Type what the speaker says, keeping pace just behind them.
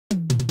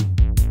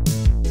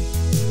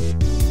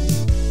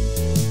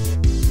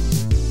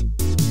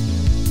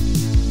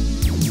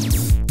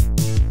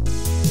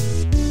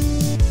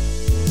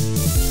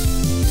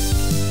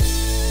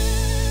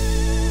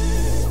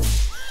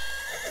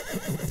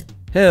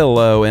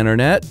Hello,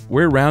 Internet.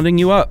 We're rounding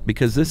you up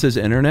because this is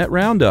Internet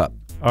Roundup.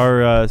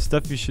 Our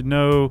stuff you should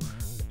know,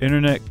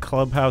 Internet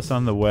Clubhouse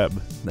on the web.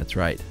 That's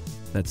right.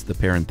 That's the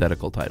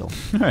parenthetical title.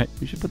 All right.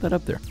 We should put that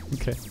up there.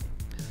 Okay.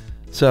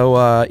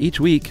 So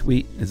each week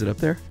is it up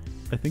there?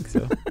 I think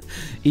so.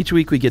 Each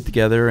week we get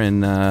together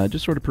and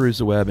just sort of peruse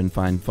the web and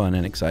find fun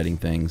and exciting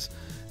things.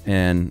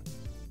 And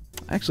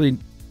actually,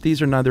 these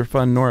are neither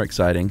fun nor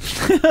exciting,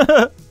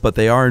 but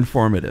they are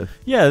informative.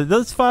 Yeah,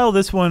 let's file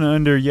this one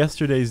under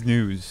yesterday's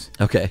news.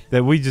 Okay.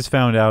 That we just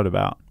found out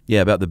about.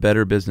 Yeah, about the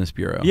Better Business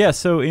Bureau. Yeah,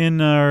 so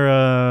in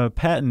our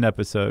patent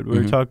episode, we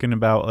were talking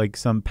about like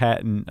some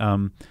patent,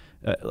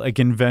 like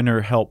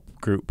inventor help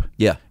group.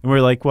 Yeah. And we're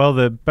like, well,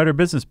 the Better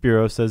Business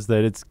Bureau says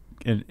that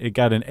it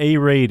got an A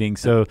rating,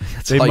 so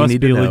they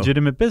must be a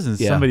legitimate business.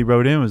 Yeah. Somebody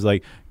wrote in and was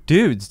like,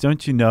 dudes,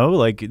 don't you know,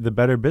 like the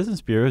Better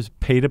Business Bureau is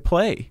pay to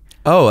play.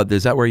 Oh,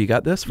 is that where you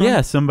got this from?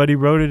 Yeah, somebody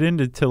wrote it in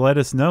to let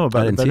us know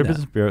about the Better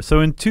Business Bureau. So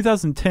in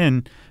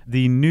 2010,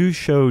 the news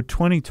show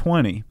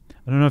 2020,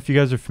 I don't know if you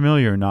guys are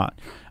familiar or not,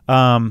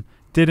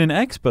 did an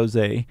expose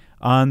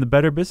on the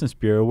Better Business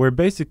Bureau where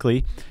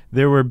basically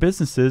there were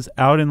businesses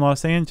out in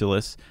Los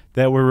Angeles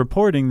that were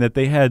reporting that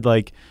they had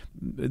like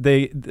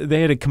they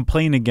had a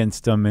complaint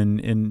against them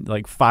in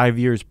like 5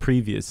 years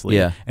previously.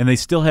 Yeah. And they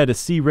still had a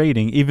C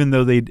rating even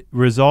though they'd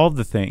resolved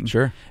the thing.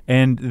 Sure.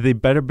 And the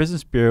Better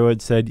Business Bureau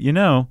had said, you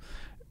know,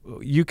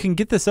 you can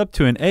get this up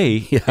to an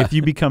A if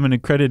you become an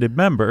accredited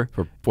member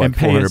for what, and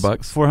pay us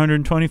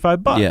 $400?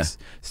 $425. Yeah.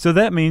 So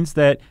that means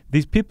that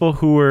these people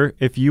who were,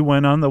 if you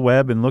went on the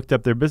web and looked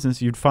up their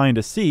business, you'd find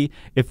a C.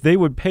 If they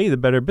would pay the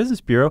Better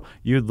Business Bureau,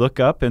 you'd look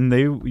up and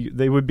they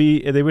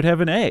would have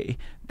an A.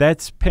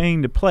 That's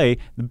paying to play.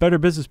 The Better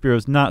Business Bureau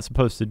is not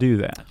supposed to do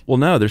that. Well,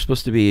 no, they're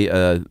supposed to be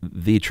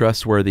the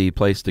trustworthy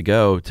place to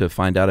go to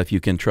find out if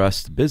you can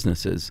trust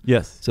businesses.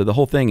 Yes. So the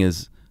whole thing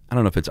is, I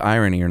don't know if it's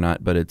irony or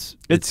not, but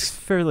it's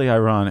fairly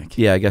ironic.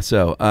 Yeah, I guess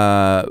so.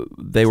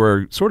 They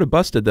were sort of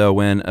busted, though,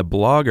 when a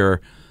blogger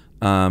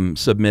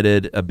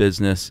submitted a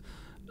business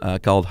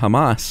called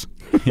Hamas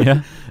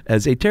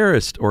as a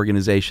terrorist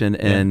organization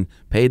and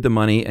paid the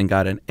money and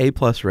got an A+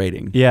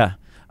 rating. Yeah.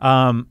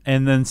 And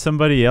then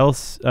somebody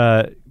else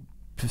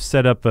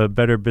set up a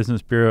Better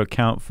Business Bureau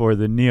account for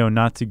the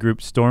neo-Nazi group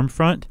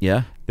Stormfront.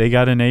 Yeah. They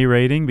got an A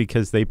rating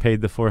because they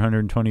paid the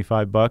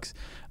 $425.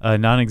 A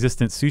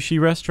non-existent sushi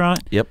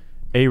restaurant. Yep.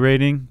 A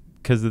rating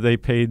because they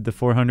paid the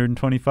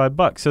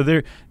 $425.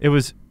 So it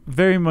was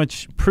very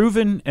much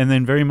proven and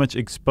then very much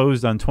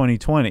exposed on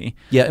 2020.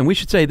 Yeah, and we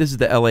should say this is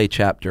the LA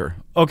chapter.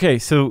 Okay,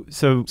 so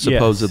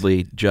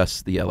supposedly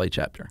just the LA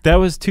chapter. That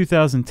was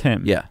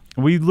 2010. Yeah.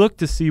 We looked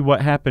to see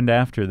what happened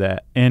after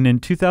that. And in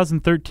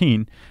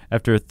 2013,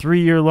 after a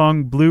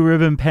 3-year-long blue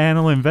ribbon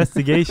panel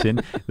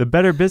investigation, the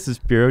Better Business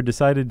Bureau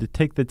decided to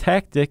take the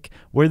tactic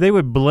where they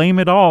would blame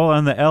it all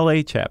on the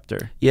LA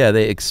chapter. Yeah,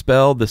 they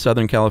expelled the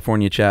Southern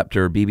California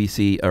chapter,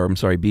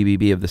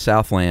 BBB of the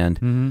Southland.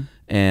 Mm-hmm.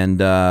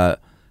 And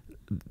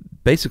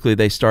basically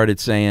they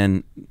started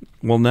saying,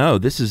 well, no,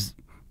 this is...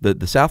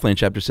 The Southland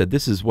chapter said,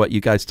 this is what you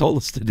guys told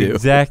us to do.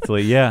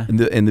 Exactly, yeah. And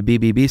the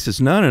BBB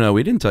says, no,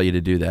 we didn't tell you to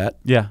do that.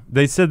 Yeah,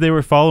 they said they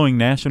were following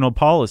national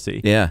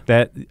policy. Yeah.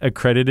 That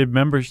accredited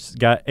members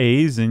got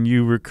A's, and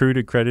you recruit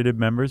accredited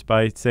members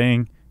by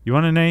saying, you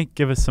want an A?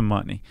 Give us some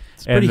money.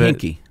 It's pretty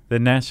hinky. The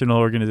national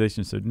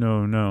organization said,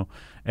 no.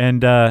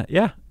 And,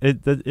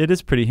 it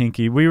is pretty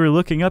hinky. We were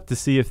looking up to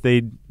see if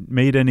they'd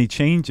made any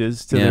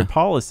changes to their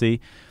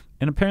policy,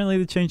 and apparently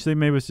the change they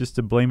made was just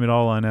to blame it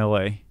all on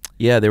L.A.,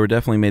 Yeah, they were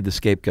definitely made the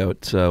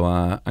scapegoat. So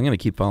I'm going to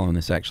keep following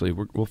this, actually.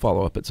 We'll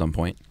follow up at some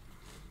point.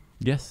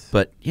 Yes.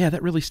 But, yeah,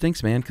 that really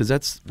stinks, man, because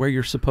that's where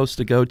you're supposed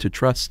to go to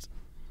trust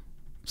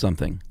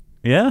something.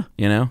 Yeah.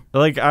 You know?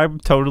 Like, I'm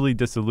totally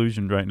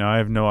disillusioned right now. I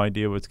have no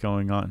idea what's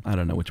going on. I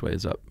don't know which way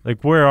is up.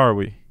 Like, where are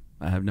we?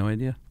 I have no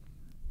idea.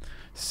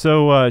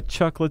 So,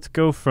 Chuck, let's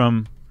go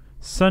from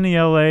sunny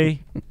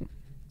L.A.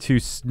 to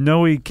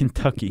snowy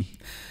Kentucky.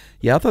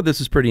 Yeah, I thought this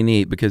was pretty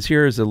neat because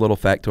here is a little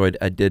factoid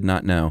I did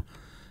not know.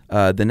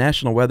 The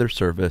National Weather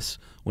Service,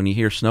 when you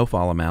hear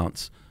snowfall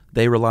amounts,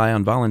 they rely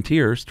on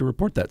volunteers to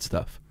report that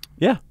stuff.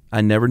 Yeah.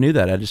 I never knew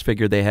that. I just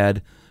figured they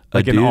had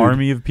like an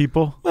army of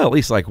people? Well, at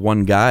least like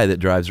one guy that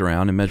drives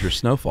around and measures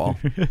snowfall,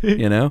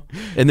 you know,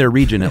 in their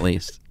region at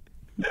least.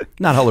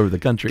 Not all over the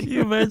country. Can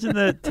you imagine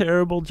that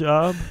terrible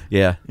job?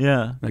 Yeah.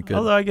 Yeah.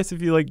 Although I guess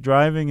if you like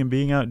driving and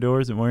being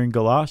outdoors and wearing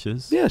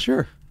galoshes. Yeah,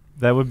 sure.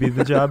 That would be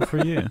the job for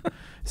you.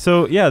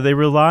 So, yeah, they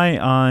rely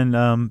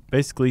on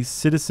basically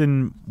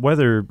citizen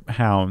weather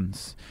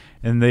hounds.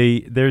 And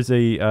there's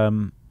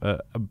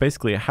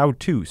basically a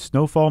how-to,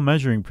 snowfall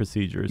measuring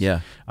procedures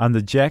on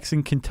the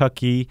Jackson,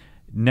 Kentucky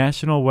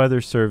National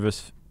Weather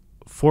Service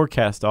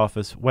Forecast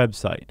Office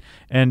website.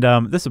 And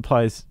this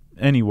applies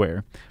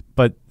anywhere.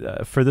 But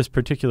for this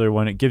particular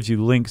one, it gives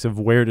you links of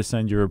where to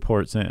send your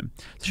reports in.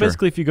 So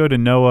basically, if you go to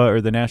NOAA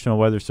or the National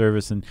Weather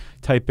Service and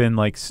type in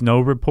like snow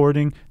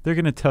reporting, they're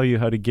going to tell you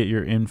how to get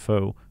your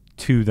info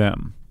to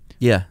them.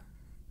 Yeah.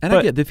 And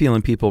I get the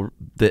feeling people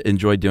that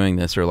enjoy doing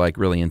this are like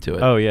really into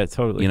it. Oh yeah,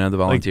 totally. You know, the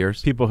volunteers.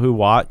 Like people who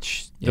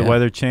watch the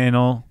Weather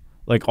Channel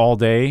like all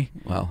day.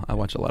 Well, I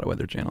watch a lot of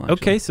Weather Channel. Actually.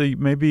 Okay, so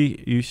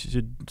maybe you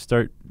should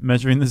start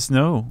measuring the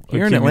snow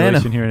here in Atlanta.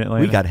 Here in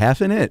Atlanta, we got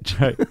half an inch.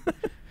 Right.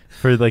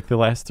 For like the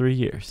last 3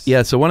 years.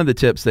 Yeah. So one of the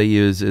tips they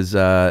use is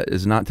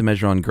not to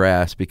measure on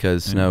grass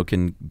because snow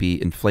can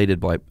be inflated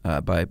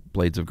by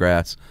blades of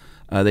grass.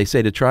 They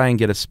say to try and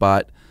get a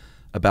spot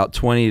about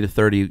 20 to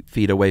 30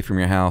 feet away from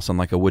your house on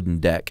like a wooden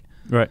deck.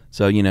 Right.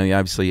 So, you know, you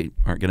obviously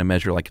aren't going to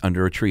measure like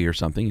under a tree or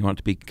something. You want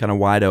it to be kind of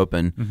wide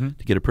open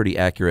to get a pretty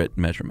accurate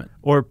measurement.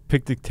 Or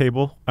picnic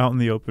table out in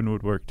the open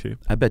would work too.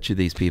 I bet you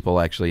these people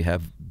actually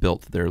have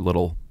built their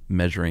little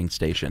measuring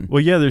station.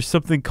 Well, yeah, there's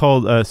something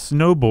called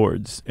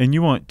snowboards, and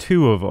you want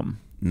 2 of them.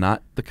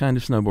 Not the kind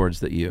of snowboards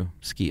that you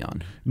ski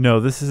on. No,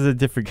 this is a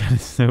different kind of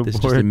snowboard. This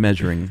is just a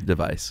measuring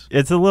device.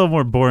 It's a little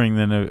more boring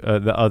than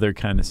the other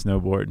kind of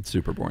snowboard. It's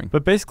super boring.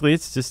 But basically,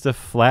 it's just a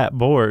flat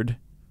board.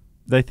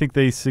 I think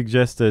they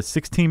suggest a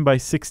 16 by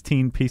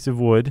 16 piece of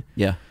wood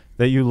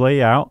that you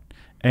lay out.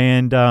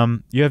 And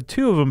you have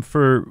 2 of them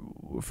for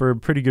a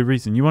pretty good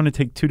reason. You want to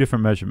take 2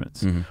 different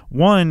measurements.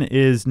 One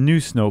is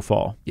new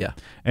snowfall. Yeah.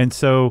 And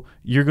so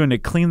you're going to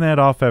clean that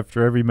off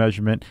after every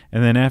measurement.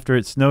 And then after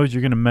it snows,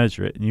 you're going to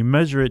measure it. And you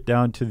measure it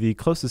down to the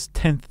closest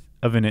 1/10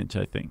 of an inch,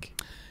 I think.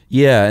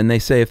 Yeah, and they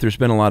say if there's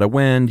been a lot of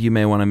wind, you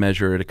may want to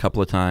measure it a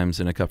couple of times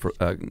and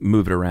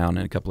move it around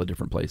in a couple of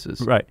different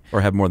places. Right.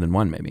 Or have more than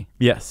one, maybe.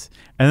 Yes.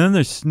 And then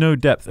there's snow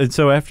depth. And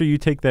so after you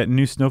take that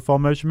new snowfall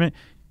measurement,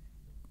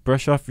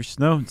 brush off your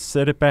snow and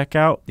set it back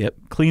out. Yep.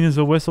 Clean as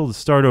a whistle to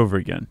start over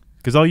again.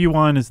 Because all you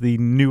want is the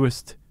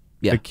newest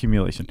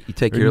accumulation. You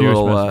take your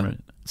little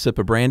sip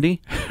of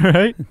brandy,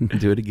 right? And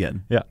do it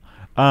again. Yeah.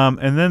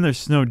 And then there's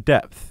snow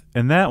depth.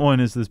 And that one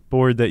is this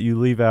board that you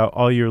leave out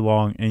all year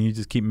long, and you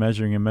just keep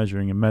measuring and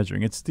measuring and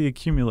measuring. It's the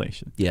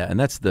accumulation. Yeah, and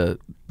that's the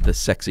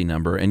sexy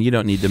number. And you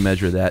don't need to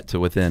measure that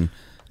to within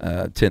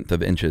 1/10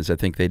 of inches. I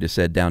think they just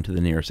said down to the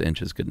nearest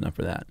inch is good enough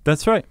for that.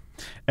 That's right.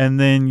 And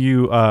then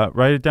you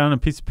write it down on a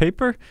piece of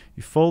paper.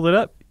 You fold it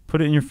up, put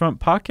it in your front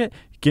pocket.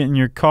 You get in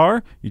your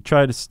car. You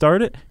try to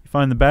start it. You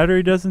find the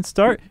battery doesn't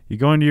start. You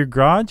go into your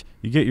garage.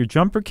 You get your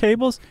jumper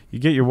cables. You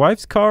get your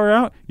wife's car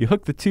out. You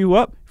hook the 2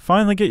 up.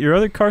 Finally get your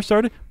other car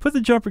started. Put the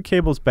jumper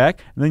cables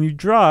back. And then you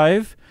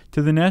drive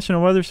to the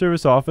National Weather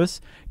Service office,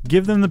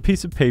 give them the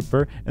piece of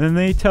paper, and then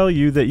they tell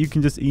you that you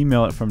can just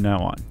email it from now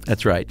on.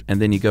 That's right.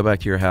 And then you go back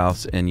to your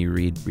house and you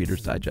read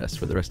Reader's Digest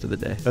for the rest of the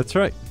day. That's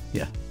right.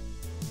 Yeah.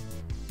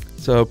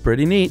 So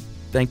pretty neat.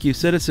 Thank you,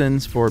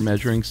 citizens, for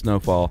measuring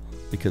snowfall,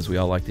 because we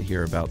all like to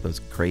hear about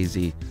those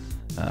crazy,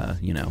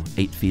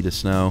 8 feet of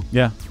snow.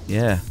 Yeah.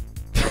 Yeah.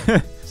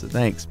 So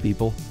thanks,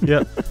 people.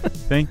 Yep.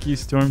 Thank you,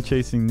 Storm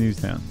Chasing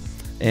Newshounds.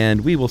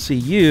 And we will see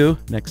you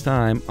next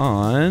time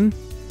on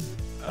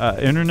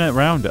Internet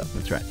Roundup.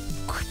 That's right.